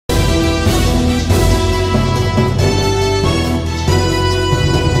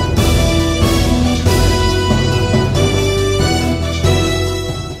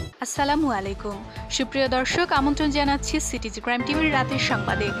আলাইকুম সুপ্রিয় দর্শক, আমন্ত্রণ জানাচ্ছি সিটিজি ক্রাইম টিভির রাতের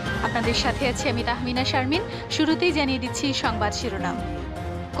সংবাদে। আপনাদের সাথে আছি আমি তাহমিনা শারমিন। শুরুতেই জানিয়ে দিচ্ছি সংবাদ শিরোনাম।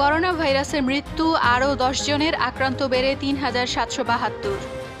 করোনা ভাইরাসের মৃত্যু আরও 10 জনের, আক্রান্ত বেড়ে 3772।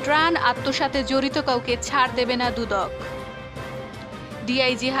 ত্রাণ আত্মসাতে জড়িত কাউকে ছাড় দেবে না দুদক।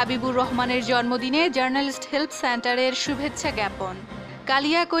 ডিআইজি হাবিবুর রহমানের জন্মদিনে জার্নালিস্ট হেল্প সেন্টারের শুভেচ্ছা জ্ঞাপন।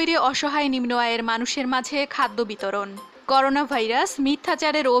 কালিয়াকৈরে অসহায় নিম্ন আয়ের মানুষের মাঝে খাদ্য বিতরণ। করোনা ভাইরাস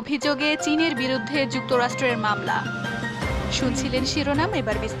মিথ্যাচারের অভিযোগে চীনের বিরুদ্ধে যুক্তরাষ্ট্রের মামলা। শুনছিলেন শিরোনাম,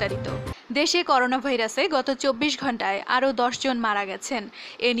 এবার বিস্তারিত। দেশে করোনা ভাইরাসে গত 24 ঘন্টায় আরও 10 জন মারা গেছেন।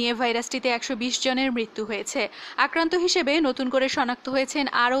 এ নিয়ে ভাইরাসটিতে 120 জনের মৃত্যু হয়েছে। আক্রান্ত হিসেবে নতুন করে শনাক্ত হয়েছেন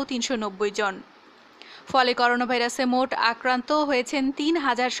আরও 390 জন। ফলে করোনা ভাইরাসে মোট আক্রান্ত হয়েছেন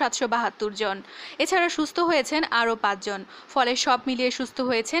 3772 জন। এছাড়া সুস্থ হয়েছেন আরও 5 জন। ফলে সব মিলিয়ে সুস্থ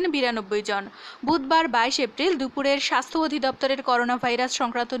হয়েছেন 92 জন। বুধবার 22 এপ্রিল দুপুরের স্বাস্থ্য অধিদপ্তরের করোনা ভাইরাস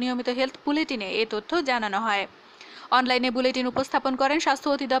সংক্রান্ত নিয়মিত হেলথ বুলেটিনে এ তথ্য জানানো হয়। অনলাইনে বুলেটিন উপস্থাপন করেন স্বাস্থ্য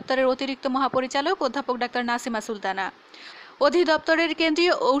অধিদপ্তরের অতিরিক্ত মহাপরিচালক অধ্যাপক ডাক্তার নাসিমা সুলতানা। অধিদপ্তরের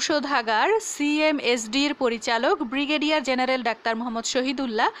কেন্দ্রীয় ঔষধাগার সিএমএসডির পরিচালক brigadier general doctor Mohammad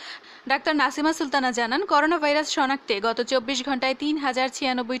Shahidullah doctor Nasima Sultana জানান, করোনা ভাইরাস শনাক্তে গত 24 ঘন্টায়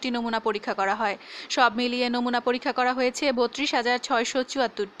 3096টি নমুনা পরীক্ষা করা হয়। সব মিলিয়ে নমুনা পরীক্ষা করা হয়েছে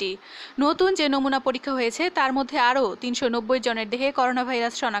 32,674টি। নতুন যে নমুনা পরীক্ষা হয়েছে তার মধ্যে আরও 390 জনের দেহে করোনা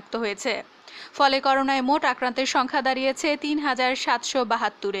ভাইরাস শনাক্ত হয়েছে। ফলে করোনায় মোট আক্রান্তের সংখ্যা দাঁড়িয়েছে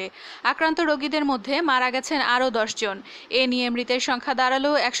 3772-এ। আক্রান্ত রোগীদের মধ্যে মারা গেছেন আরও 10 জন। এ নিয়ে মৃতের সংখ্যা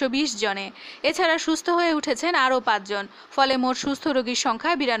দাঁড়ালো 120 জনে। এছাড়া সুস্থ হয়ে উঠেছেন আরও 5 জন। ফলে মোট সুস্থ রোগীর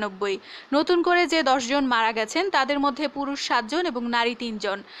সংখ্যা 92। নতুন করে যে 10 জন মারা গেছেন তাদের মধ্যে পুরুষ 7 জন এবং নারী 3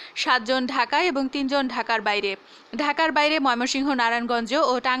 জন। 7 জন ঢাকায় এবং 3 জন ঢাকার বাইরে। ঢাকার বাইরে ময়মনসিংহ, নারায়ণগঞ্জ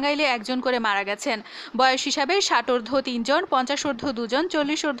ও টাঙ্গাইলে 1 জন করে মারা গেছেন। বয়স হিসাবে 60 3 জন, 50 2 জন,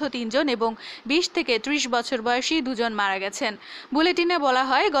 40 3 জন এবং 20 থেকে 30 বছর বয়সী 2 জন মারা গেছেন। বুলেটিনে বলা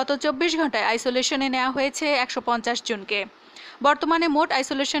হয়, গত 24 ঘন্টায় আইসোলেশনে নেওয়া হয়েছে 150 জনকে। বর্তমানে মোট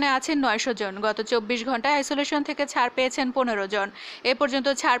আইসোলেশনে আছেন 900 জন। গত 24 ঘন্টায় আইসোলেশন থেকে ছাড় পেয়েছেন 15 জন। এ পর্যন্ত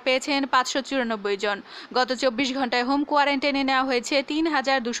ছাড় পেয়েছেন 594 জন। গত 24 ঘন্টায় হোম কোয়ারেন্টাইনে নেওয়া হয়েছে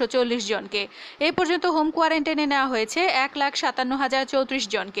 3240 জনকে। এ পর্যন্ত হোম কোয়ারেন্টাইনে নেওয়া হয়েছে 1,57,034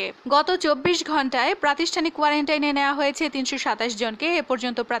 জনকে। গত 24 ঘন্টায় প্রাতিষ্ঠানিক কোয়ারেন্টাইনে নেওয়া হয়েছে 327 জনকে। এ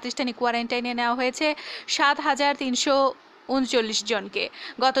পর্যন্ত প্রাতিষ্ঠানিক কোয়ারেন্টাইনে নেওয়া হয়েছে 7,339 জনকে।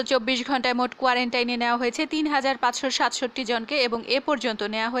 গত 24 ঘন্টায় মোট কোয়ারেন্টাইনে নেওয়া হয়েছে 3,567 জনকে এবং এ পর্যন্ত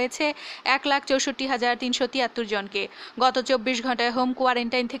নেওয়া হয়েছে 1,64,373 জনকে। গত 24 ঘন্টায় হোম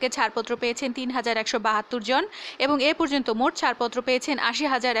কোয়ারেন্টাইন থেকে ছাড়পত্র পেয়েছেন 3,172 জন এবং এ পর্যন্ত মোট ছাড়পত্র পেয়েছেন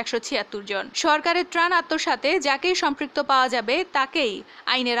 80,176 জন। সরকারের ত্রাণ আত্মসাতে যাকেই সম্পৃক্ত পাওয়া যাবে তাকেই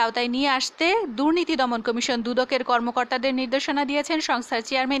আইনের আওতায় নিয়ে আসতে দুর্নীতি দমন কমিশন দুদকের কর্মকর্তাদের নির্দেশনা দিয়েছেন সংস্থার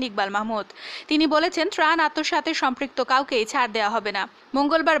চেয়ারম্যান ইকবাল মাহমুদ। তিনি বলেছেন, ত্রাণ আত্মসাতে সম্পৃক্ত কাউকে ছাড় দেওয়া হবে না।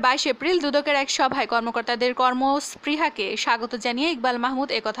 মঙ্গলবার 22 এপ্রিল দুদকের এক সভায় কর্মকর্তাদের কর্মস্পৃহাকে স্বাগত জানিয়ে ইকবাল মাহমুদ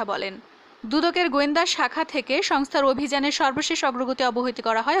একথা বলেন। দুদকের গোয়েন্দা শাখা থেকে সংস্থার অভিযানের সর্বশেষ অগ্রগতি অবহিত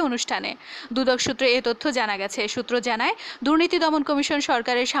করা হয় অনুষ্ঠানে। দুদক সূত্রে এ তথ্য জানা গেছে। সূত্র জানায়, দুর্নীতি দমন কমিশন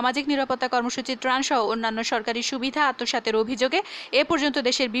সরকারের সামাজিক নিরাপত্তা কর্মসূচি ত্রাণ সহ অন্যান্য সরকারি সুবিধা আত্মসাতের অভিযোগে এ পর্যন্ত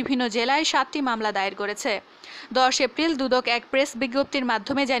দেশের বিভিন্ন জেলায় 7টি মামলা দায়ের করেছে। 10 এপ্রিল দুদক এক প্রেস বিজ্ঞপ্তির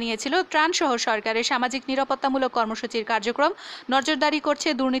মাধ্যমে জানিয়েছিল, ত্রাণ সহ সরকারের সামাজিক নিরাপত্তামূলক কর্মসূচির কার্যক্রম নজরদারি করছে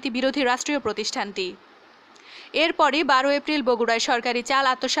দুর্নীতি বিরোধী রাষ্ট্রীয় প্রতিষ্ঠানটি। এরপরই 12 এপ্রিল বগুড়ায় সরকারি চাল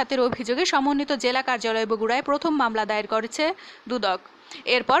আত্মসাতের অভিযোগে সমন্বিত জেলা কার্যালয় বগুড়ায় প্রথম মামলা দায়ের করেছে দুদক।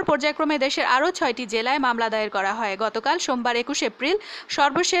 এরপর পর্যায়ক্রমে দেশের আরও 6টি জেলায় মামলা দায়ের করা হয়। গতকাল সোমবার 21 এপ্রিল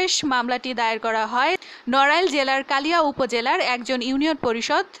সর্বশেষ মামলাটি দায়ের করা হয় নড়াইল জেলার কালিয়া উপজেলার একজন ইউনিয়ন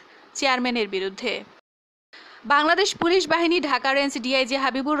পরিষদ চেয়ারম্যানের বিরুদ্ধে। বাংলাদেশ পুলিশ বাহিনী ঢাকা রেঞ্জ ডিআইজি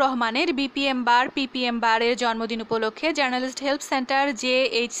হাবিবুর রহমানের পিপিএম বারের জন্মদিন উপলক্ষে জার্নালিস্ট হেল্প সেন্টার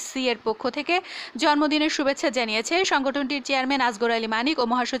জেএইচসি এর পক্ষ থেকে জন্মদিনের শুভেচ্ছা জানিয়েছে সংগঠনটির চেয়ারম্যান আসগর আলী মানিক ও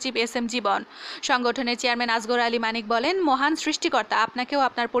মহাসচিব এস.এম. জীবন। সংগঠনের চেয়ারম্যান আসগর আলী মানিক বলেন, মহান সৃষ্টিকর্তা আপনাকেও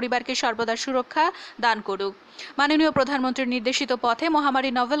আপনার পরিবারকে সর্বদা সুরক্ষা দান করুক। মাননীয় প্রধানমন্ত্রীর নির্দেশিত পথে মহামারী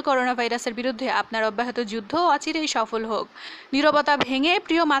নভেল করোনা ভাইরাসের বিরুদ্ধে আপনার অব্যাহত যুদ্ধ অচিরেই সফল হোক। নীরবতা ভেঙে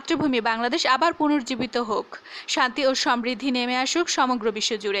প্রিয় মাতৃভূমি বাংলাদেশ আবার পুনর্জীবিত হোক। শান্তি ও সমৃদ্ধি নেমে আসুক সমগ্র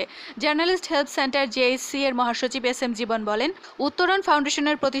বিশ্বজুড়ে। জার্নালিস্ট হেল্প সেন্টার জেএইচসি এর মহাসচিব এস.এম. জীবন বলেন, উত্তরণ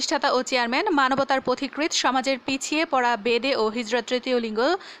ফাউন্ডেশনের প্রতিষ্ঠাতা ও চেয়ারম্যান, মানবতার পথিকৃৎ, সমাজের পিছিয়ে পড়া বেদে ও হিজরত তৃতীয় লিঙ্গ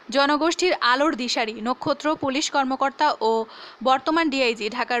জনগোষ্ঠীর আলোর দিশারি, নক্ষত্র পুলিশ কর্মকর্তা ও বর্তমান ডিআইজি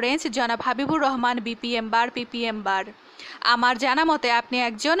ঢাকা রেঞ্জ জনাব হাবিবুর রহমান পিপিএম বার। আমার জানা মতে আপনি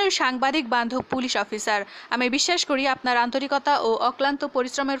একজন সাংবাদিক বান্ধব পুলিশ অফিসার। আমি বিশ্বাস করি আপনার আন্তরিকতা ও অক্লান্ত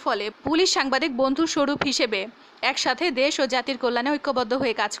পরিশ্রমের ফলে পুলিশ সাংবাদিক বন্ধু স্বরূপ হিসেবে একসাথে দেশ ও জাতির কল্যাণে ঐক্যবদ্ধ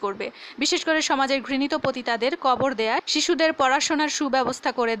হয়ে কাজ করবে। বিশেষ করে সমাজের ঘৃণিত পতিতাদের কবর দেয়া, শিশুদের পড়াশোনার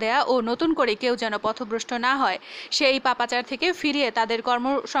সুব্যবস্থা করে দেয়া ও নতুন করে কেউ যেন পথভ্রষ্ট না হয় সেই পাপাচার থেকে ফিরিয়ে তাদের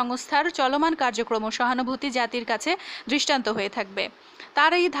কর্মসংস্থার চলমান কার্যক্রম সহানুভূতি জাতির কাছে দৃষ্টান্ত হয়ে থাকবে।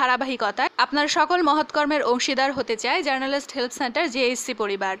 তার এই ধারাবাহিকতায় আপনার সকল মহৎকর্মের অংশীদার হতে চায় জার্নালিস্ট হেল্প সেন্টার জেএসসি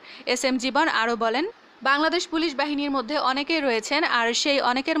পরিবার। এস.এম. জীবন আরও বলেন, বাংলাদেশ পুলিশ বাহিনীর মধ্যে অনেকেই রয়েছেন, আর সেই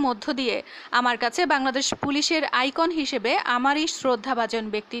অনেকের মধ্য দিয়ে আমার কাছে বাংলাদেশ পুলিশের আইকন হিসেবে আমারই শ্রদ্ধাভাজন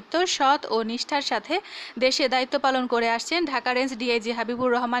ব্যক্তিত্ব, সৎ ও নিষ্ঠার সাথে দেশে দায়িত্ব পালন করে আসছেন Dhaka range DIG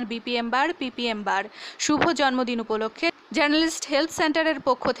Habibur Rahman PPM বার শুভ জন্মদিন উপলক্ষে জার্নালিস্ট হেল্প সেন্টারের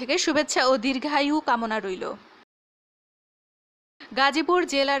পক্ষ থেকে শুভেচ্ছা ও দীর্ঘায়ু কামনা রইল। গাজীপুর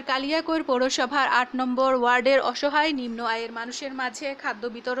জেলার কালিয়াকৈর পৌরসভার ৮ নম্বর ওয়ার্ডের অসহায় নিম্ন আয়ের মানুষের মাঝে খাদ্য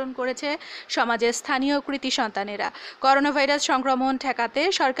বিতরণ করেছে সমাজের স্থানীয় কৃতি সন্তানেরা। করোনা ভাইরাস সংক্রমণ ঠেকাতে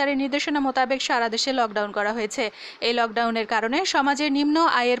সরকারের নির্দেশনা মোতাবেক সারা দেশে লকডাউন করা হয়েছে। এই লকডাউনের কারণে সমাজের নিম্ন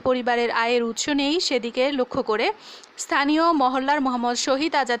আয়ের পরিবারের আয়ের উৎস নেই, সেদিকে লক্ষ্য করে স্থানীয় মহল্লার মোহাম্মদ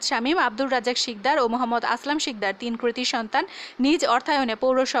শহীদ আজাদ শামীম, আব্দুর রাজ্জাক শিকদার ও মোহাম্মদ আসলাম শিকদার ৩ কৃতি সন্তান নিজ অর্থায়নে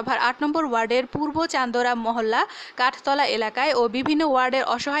পৌরসভার ৮ নম্বর ওয়ার্ডের পূর্ব চান্দরা মহল্লা কাঠতলা এলাকায় ও বিভিন্ন ওয়ার্ডের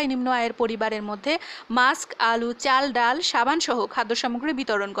অসহায় নিম্ন আয়ের পরিবারের মধ্যে মাস্ক, আলু, চাল, ডাল, সাবান সহ খাদ্য সামগ্রী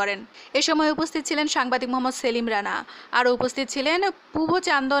বিতরণ করেন। এ সময় উপস্থিত ছিলেন সাংবাদিক মোহাম্মদ সেলিম রানা। আরও উপস্থিত ছিলেন পূর্ব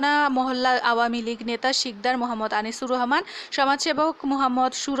চান্দনা মহল্লা আওয়ামী লীগ নেতা শিকদার মোহাম্মদ আনিসুর রহমান, সমাজসেবক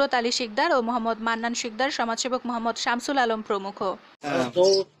মোহাম্মদ সুরত আলী শিকদার ও মোহাম্মদ মান্নান শিকদার, সমাজসেবক মোহাম্মদ শামসুল আলম প্রমুখ। তো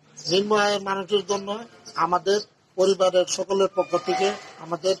নিম্ন আয়ের মানুষের জন্য আমাদের পরিবারের সকলের পক্ষ থেকে,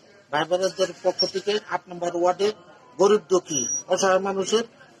 আমাদের ভাই বোনদের পক্ষ থেকে ৮ নম্বর ওয়ার্ডে গরিব দুঃখী অসহায় মানুষের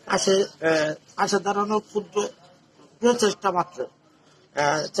পাশে দাঁড়ানোর ক্ষুদ্র চেষ্টা মাত্র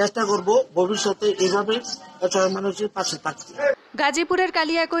চেষ্টা করব ভবিষ্যতে এইভাবে অসহায় মানুষের পাশে থাকতে। গাজীপুরের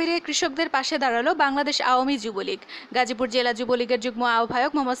কালিয়াকৈরে কৃষকদের পাশে দাঁড়ালো বাংলাদেশ আওয়ামী যুবলীগ। গাজীপুর জেলা যুবলীগের যুগ্ম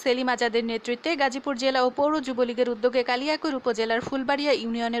আহ্বায়ক মোহাম্মদ সেলিম আজাদের নেতৃত্বে গাজীপুর জেলা ও পৌর যুবলীগের উদ্যোগে কালিয়াকৈর উপজেলার ফুলবাড়িয়া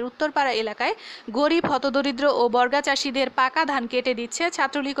ইউনিয়নের উত্তরপাড়া এলাকায় গরিব, হতদরিদ্র ও বর্গা চাষিদের পাকা ধান কেটে দিচ্ছে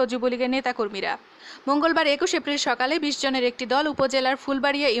ছাত্রলীগ ও যুবলীগের নেতাকর্মীরা। মঙ্গলবার ২১ এপ্রিল সকালে ২০ জনের একটি দল উপজেলার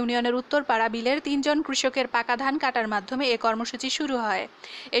ফুলবাড়িয়া ইউনিয়নের উত্তরপাড়া বিলের ৩ জন কৃষকের পাকা ধান কাটার মাধ্যমে এ কর্মসূচি শুরু হয়।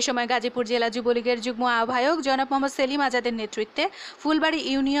 এ সময় গাজীপুর জেলা যুবলীগের যুগ্ম আহ্বায়ক জনাব মোহাম্মদ সেলিম আজাদের নেতৃত্বে ফুলবাড়ি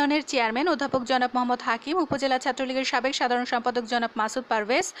ইউনিয়নের চেয়ারম্যান অধ্যাপক জনাব মোহাম্মদ হাকিম, উপজেলা ছাত্রলীগের সাবেক সাধারণ সম্পাদক জনাব মাসুদ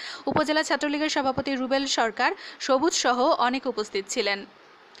পারভেজ, উপজেলা ছাত্রলীগের সভাপতি রুবেল সরকার, সবুজ সহ অনেক উপস্থিত ছিলেন।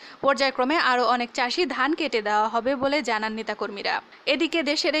 পর্যায়ক্রমে আরও অনেক চাষি ধান কেটে দেওয়া হবে বলে জানান নেতাকর্মীরা। এদিকে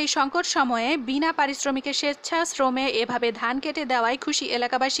দেশের এই সংকট সময়ে বিনা পারিশ্রমিকে স্বেচ্ছাশ্রমে এভাবে ধান কেটে দেওয়ায় খুশি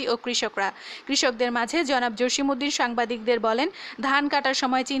এলাকাবাসী ও কৃষকরা। কৃষকদের মাঝে জনাব জসিমউদ্দিন সাংবাদিকদের বলেন, ধান কাটার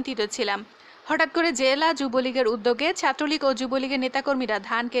সময় চিন্তিত ছিলাম। হঠাৎ করে জেলা যুবলীগের উদ্যোগে ছাত্রলীগ ও যুবলীগের নেতাকর্মীরা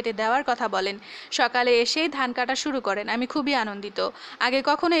ধান কেটে দেওয়ার কথা বলেন। সকালে এসেই ধান কাটা শুরু করেন। আমি খুবই আনন্দিত, আগে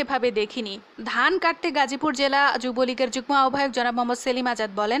কখনো এভাবে দেখিনি। ধান কাটতে গাজীপুর জেলা যুবলীগের যুগ্ম আহ্বায়ক জনাব মোহাম্মদ সেলিম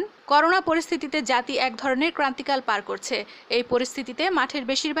আজাদ বলেন, করোনা পরিস্থিতিতে জাতি এক ধরনের ক্রান্তিকাল পার করছে। এই পরিস্থিতিতে মাঠের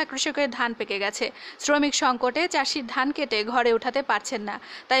বেশিরভাগ কৃষকের ধান পেকে গেছে। শ্রমিক সংকটে চাষির ধান কেটে ঘরে উঠাতে পারছেন না।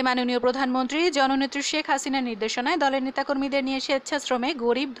 তাই মাননীয় প্রধানমন্ত্রী জননেত্রী শেখ হাসিনার নির্দেশনায় দলের নেতাকর্মীদের নিয়ে স্বেচ্ছাশ্রমে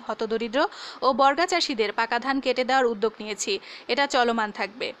গরিব, হতদরিদ্র ও বর্গা চাষিদের পাকা ধান কেটে দেওয়ার উদ্যোগ নিয়েছি। এটা চলমান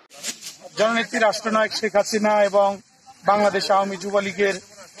থাকবে। জননেত্রী রাষ্ট্রনায়ক শেখ হাসিনা এবং বাংলাদেশ আওয়ামী যুবলীগের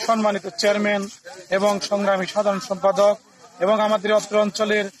সম্মানিত চেয়ারম্যান এবং সংগ্রামী সাধারণ সম্পাদক এবং আমাদের অত্র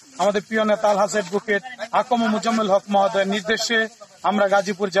অঞ্চলের আমাদের প্রিয় নেতা আলহাজ অ্যাডভোকেট আকম মুজাম্মেল হক মহোদয়ের নির্দেশে আমরা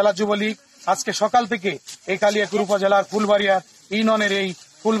গাজীপুর জেলা যুবলীগ আজকে সকাল থেকে এই কালিয়াকৈর উপজেলার ফুলবাড়িয়া ইউনিয়নের এই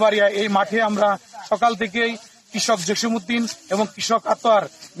ফুলবাড়িয়া এই মাঠে আমরা সকাল থেকেই কৃষক জসিমউদ্দিন এবং কৃষক আতোয়ার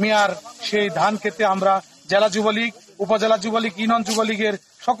মিয়ার সেই ধান খেতে আমরা জেলা যুবলীগ, উপজেলা যুবলীগ, ইউনিয়ন যুবলীগের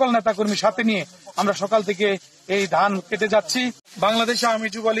সকল নেতাকর্মীর সাথে নিয়ে আমরা সকাল থেকে এই ধান কেটে যাচ্ছি। বাংলাদেশ আওয়ামী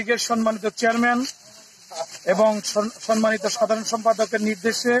যুবলীগের সম্মানিত চেয়ারম্যান এবং সম্মানিত সাধারণ সম্পাদকের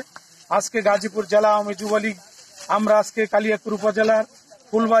নির্দেশে আজকে গাজীপুর জেলা আওয়ামী যুবলীগ আমরা আজকে কালিয়াকৈর উপজেলার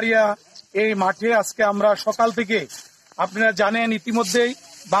ফুলবাড়িয়া এই মাঠে আজকে আমরা সকাল থেকে, আপনারা জানেন ইতিমধ্যেই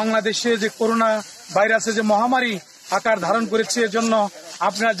বাংলাদেশে যে করোনা ভাইরাসের যে মহামারী আকার ধারণ করেছে, এজন্য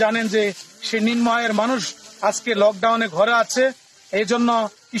আপনারা জানেন যে সে নিম্ন আয়ের মানুষ আজকে লকডাউনে ঘরে আছে। এই জন্য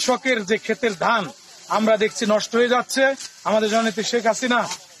কৃষকের যে ক্ষেতের ধান আমরা দেখছি নষ্ট হয়ে যাচ্ছে। আমাদের জননেত্রী শেখ হাসিনা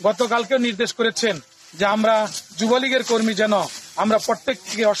গতকালকেও নির্দেশ করেছেন যে আমরা যুবলীগের কর্মী যেন আমরা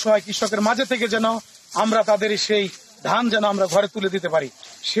প্রত্যেকটি অসহায় কৃষকের মাঝে থেকে যেন আমরা তাদের সেই ধান যেন আমরা ঘরে তুলে দিতে পারি।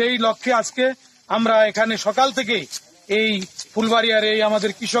 সেই লক্ষ্যে আজকে আমরা এখানে সকাল থেকে এই ফুলবাড়িয়ার এই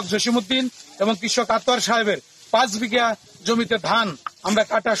আমাদের কৃষক জসিমউদ্দিন এবং কৃষক আতোয়ার সাহেবের 5 বিঘা জমিতে ধান আমরা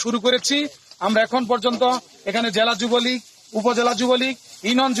কাটা শুরু করেছি। আমরা এখন পর্যন্ত এখানে জেলা যুবলীগ, উপজেলা যুবলীগ,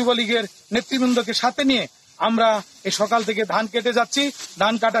 ইউনিয়ন যুবলীগের নেতৃবৃন্দকে সাথে নিয়ে আমরা এই সকাল থেকে ধান কেটে যাচ্ছি।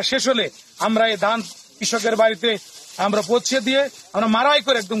 ধান কাটা শেষ হলে আমরা এই ধান কৃষকের বাড়িতে আমরা পৌঁছে দিয়ে আমরা মারাই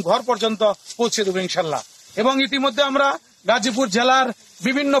করে একদম ঘর পর্যন্ত পৌঁছে দেবো ইনশাল্লাহ। এবং ইতিমধ্যে আমরা গাজীপুর জেলার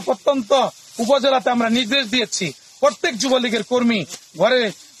বিভিন্ন প্রত্যন্ত উপজেলাতে আমরা নির্দেশ দিয়েছি, প্রত্যেক যুবলীগের কর্মী ঘরে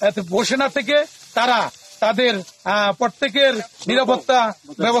বসে না থেকে তারা তাদের প্রত্যেকের নিরাপত্তা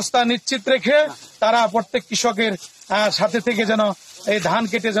ব্যবস্থা নিশ্চিত রেখে তারা প্রত্যেক কৃষকের সাথে থেকে যেন এই ধান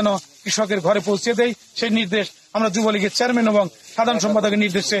কেটে যেন কৃষকের ঘরে পৌঁছে দেয়, সেই নির্দেশ আমরা যুবলীগের চেয়ারম্যান এবং সাধারণ সম্পাদকের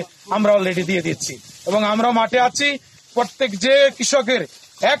নির্দেশে আমরা অলরেডি দিয়ে দিচ্ছি। এবং আমরা মাঠে আছি, প্রত্যেক যে কৃষকের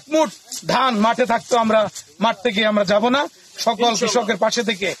এক মুঠ ধান মাঠে থাকতো আমরা মাঠ থেকে আমরা যাব না, সকল কৃষকের পাশে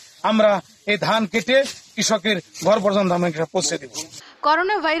থেকে আমরা এই ধান কেটে কৃষকের ঘর পর্যন্ত আমরা পৌঁছে দেব।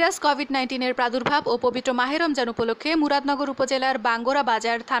 করোনা ভাইরাস কোভিড-19 এর প্রাদুর্ভাব ও পবিত্র মাহে রমজান উপলক্ষে মুরাদনগর উপজেলার বাঙ্গরা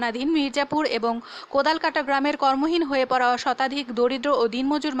বাজার থানাধীন মির্জাপুর এবং কোদালকাটা গ্রামের কর্মহীন হয়ে পড়া শতাধিক দরিদ্র ও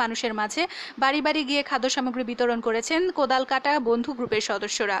দিনমজুর মানুষের মাঝে বাড়ি বাড়ি গিয়ে খাদ্য সামগ্রী বিতরণ করেছেন কোদালকাটা বন্ধু গ্রুপের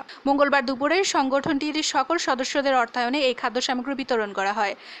সদস্যরা। মঙ্গলবার দুপুরে সংগঠনটির সকল সদস্যদের অর্থায়নে এই খাদ্য সামগ্রী বিতরণ করা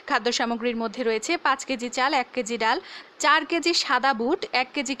হয়। খাদ্য সামগ্রীর মধ্যে রয়েছে 5 কেজি চাল, 1 কেজি ডাল, 4 কেজি সাদা বুট, 1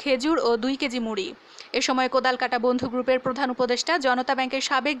 কেজি খেজুর ও 2 কেজি মুড়ি। এ সময় কোদালকাটা বন্ধু গ্রুপের প্রধান উপদেষ্টা, জনতা ব্যাংকের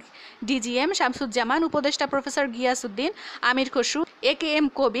সাবেক ডিজিএম শামসুজ্জামান, উপদেষ্টা প্রফেসর গিয়াসউদ্দিন, আমির খসরু, একেএম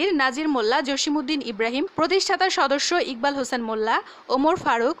কবির, নাজির মোল্লা, জসিমউদ্দিন ইব্রাহিম, প্রতিষ্ঠাতা সদস্য ইকবাল হোসেন মোল্লা, ওমর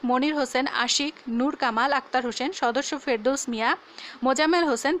ফারুক, মনির হোসেন, আশিক, নূর কামাল, আক্তার হোসেন, সদস্য ফেরদৌস মিয়া, মোজাম্মেল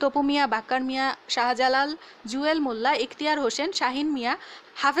হোসেন, তপু মিয়া, বাক্কার মিয়া, শাহজালাল, জুয়েল মোল্লা, ইখতিয়ার হোসেন, শাহিন মিয়া,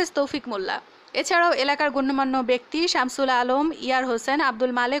 হাফেজ তৌফিক মোল্লা। এছাড়াও এলাকার গণ্যমান্য ব্যক্তি শামসুল আলম, ইয়ার হোসেন,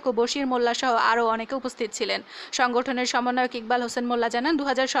 আব্দুল মালেক ও বশির মোল্লা সহ আরও অনেকে উপস্থিত ছিলেন। সংগঠনের সমন্বয়ক ইকবাল হোসেন মোল্লা জানান,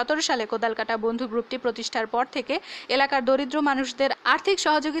 2017 সালে কোদালকাটা বন্ধু গ্রুপটি প্রতিষ্ঠার পর থেকে এলাকার দরিদ্র মানুষদের আর্থিক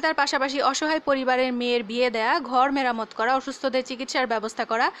সহযোগিতার পাশাপাশি অসহায় পরিবারের মেয়ের বিয়ে দেয়া, ঘর মেরামত করা, অসুস্থদের চিকিৎসার ব্যবস্থা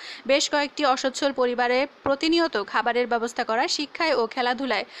করা, বেশ কয়েকটি অসচ্ছল পরিবারে প্রতিনিয়ত খাবারের ব্যবস্থা করা, শিক্ষায় ও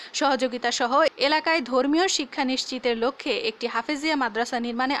খেলাধুলায় সহযোগিতা সহ এলাকায় ধর্মীয় শিক্ষা নিশ্চিতের লক্ষ্যে একটি হাফেজিয়া মাদ্রাসা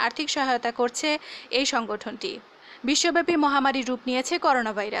নির্মাণে আর্থিক সহায়তা করছে এই সংগঠনটি। বিশ্বব্যাপী মহামারী রূপ নিয়েছে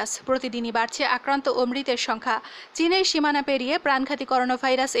করোনা ভাইরাস। প্রতিদিনই বাড়ছে আক্রান্ত ও মৃতের সংখ্যা। চীনের সীমানা পেরিয়ে প্রাণঘাতী করোনা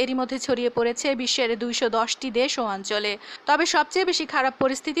ভাইরাস এরই মধ্যে ছড়িয়ে পড়েছে বিশ্বের 210টি দেশ ও অঞ্চলে। তবে সবচেয়ে বেশি খারাপ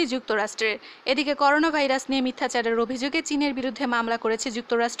পরিস্থিতি যুক্তরাষ্ট্রের। এদিকে করোনা ভাইরাস নিয়ে মিথ্যাচারের অভিযোগে চীনের বিরুদ্ধে মামলা করেছে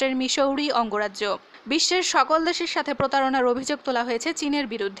যুক্তরাষ্ট্রের মিসৌরি অঙ্গরাজ্য। বিশ্বের সকল দেশের সাথে প্রতারণার অভিযোগ তোলা হয়েছে চীনের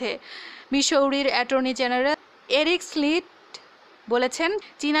বিরুদ্ধে। মিসৌরির অ্যাটর্নি জেনারেল এরিক স্লিট বলেছেন,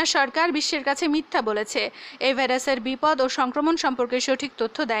 চীনা সরকার বিশ্বের কাছে মিথ্যা বলেছে, এই ভাইরাসের বিপদ ও সংক্রমণ সম্পর্কে সঠিক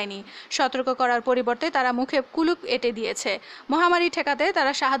তথ্য দেয়নি। সতর্ক করার পরিবর্তে তারা মুখে কুলুপ এঁটে দিয়েছে। মহামারী ঠেকাতে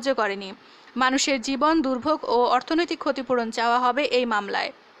তারা সাহায্য করেনি। মানুষের জীবন, দুর্ভোগ ও অর্থনৈতিক ক্ষতিপূরণ চাওয়া হবে এই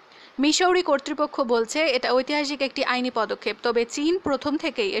মামলায়। মিসৌরি কর্তৃপক্ষ বলছে এটা ঐতিহাসিক একটি আইনি পদক্ষেপ, তবে চীন প্রথম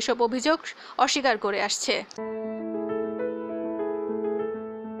থেকেই এসব অভিযোগ অস্বীকার করে আসছে।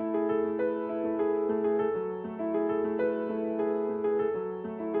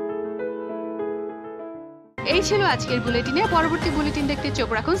 এই ছিল আজকের বুলেটিনে। পরবর্তী বুলেটিন দেখতে চোখ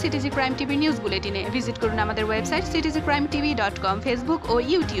রাখুন CTG crime TV news বুলেটিনে। Visit করুন আমাদের ওয়েবসাইট citizencrimetv.com, ফেসবুক ও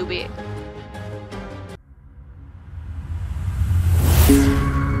ইউটিউবে।